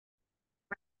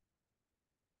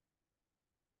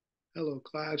Hello,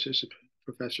 class. This is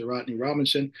Professor Rodney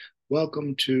Robinson.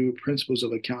 Welcome to Principles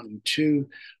of Accounting 2.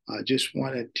 I just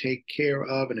want to take care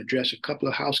of and address a couple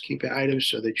of housekeeping items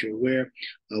so that you're aware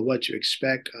of what to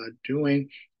expect during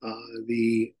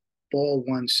the Fall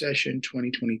 1 session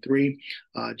 2023.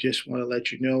 Just want to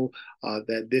let you know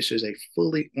that this is a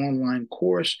fully online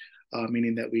course.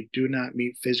 Meaning that we do not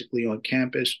meet physically on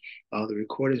campus. The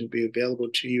recordings will be available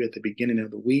to you at the beginning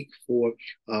of the week for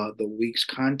the week's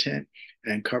content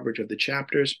and coverage of the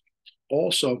chapters.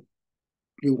 Also,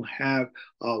 you will have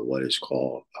what is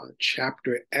called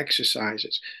chapter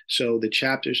exercises. So the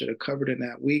chapters that are covered in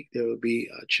that week, there will be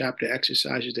chapter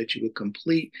exercises that you would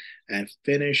complete and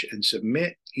finish and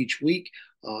submit each week.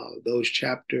 Those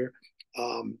chapter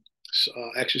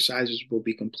exercises will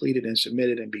be completed and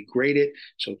submitted and be graded.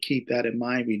 So keep that in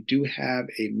mind. We do have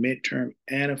a midterm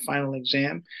and a final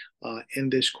exam in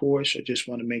this course. I just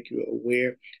want to make you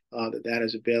aware that that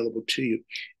is available to you.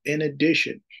 In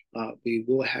addition, we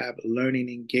will have learning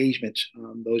engagements.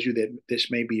 Those of you that this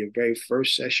may be your very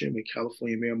first session with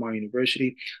California Miramar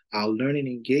University, our learning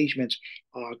engagements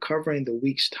are covering the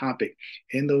week's topic.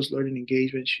 In those learning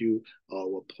engagements, you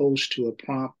will post to a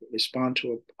prompt, respond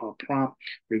to a prompt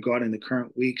regarding the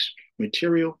current week's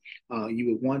material.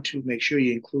 You would want to make sure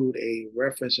you include a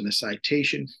reference and a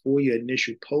citation for your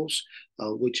initial post,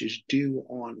 which is due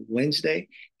on Wednesday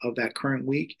of that current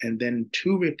week, and then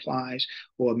 2 replies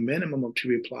or a minimum of 2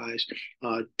 replies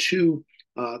to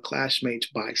classmates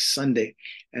by Sunday.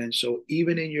 And so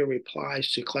even in your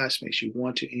replies to classmates, you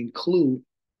want to include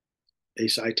a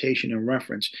citation and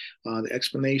reference. The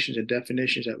explanations and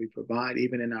definitions that we provide,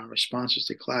 even in our responses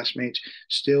to classmates,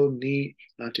 still need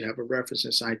to have a reference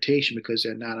and citation because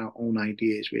they're not our own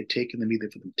ideas. We're taking them either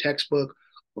from the textbook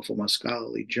or from a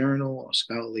scholarly journal or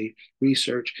scholarly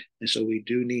research. And so we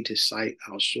do need to cite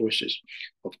our sources.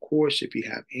 Of course, if you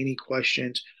have any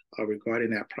questions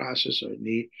regarding that process or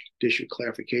need additional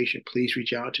clarification, please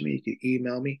reach out to me. You can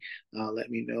email me. Let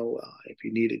me know if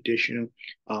you need additional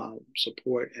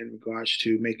support in regards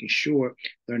to making sure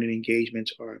learning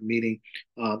engagements are meeting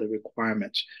the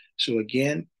requirements. So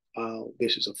again,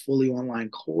 this is a fully online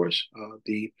course.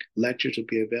 The lectures will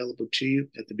be available to you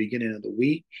at the beginning of the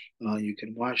week. You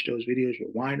can watch those videos,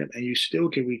 rewind them, and you still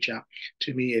can reach out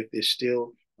to me if there's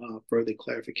still further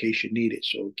clarification needed.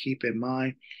 So keep in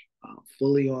mind,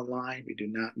 fully online. We do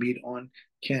not meet on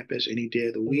campus any day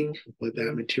of the week, but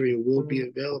that material will be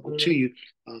available to you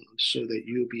so that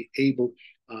you'll be able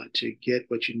to get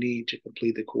what you need to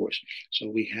complete the course. So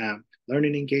we have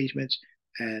learning engagements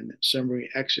and summary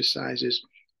exercises,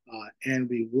 and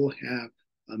we will have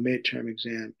a midterm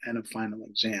exam and a final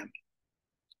exam.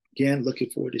 Again,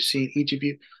 looking forward to seeing each of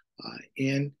you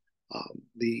in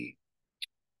the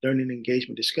learning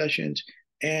engagement discussions.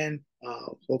 And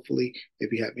hopefully,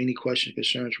 if you have any questions,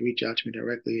 concerns, reach out to me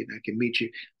directly and I can meet you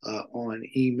on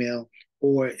email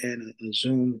or in a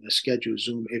Zoom, a scheduled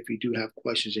Zoom, if you do have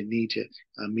questions and need to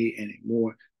meet in a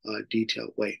more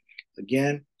detailed way.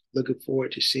 Again, looking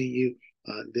forward to seeing you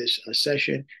this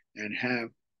session and have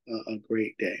a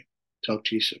great day. Talk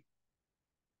to you soon.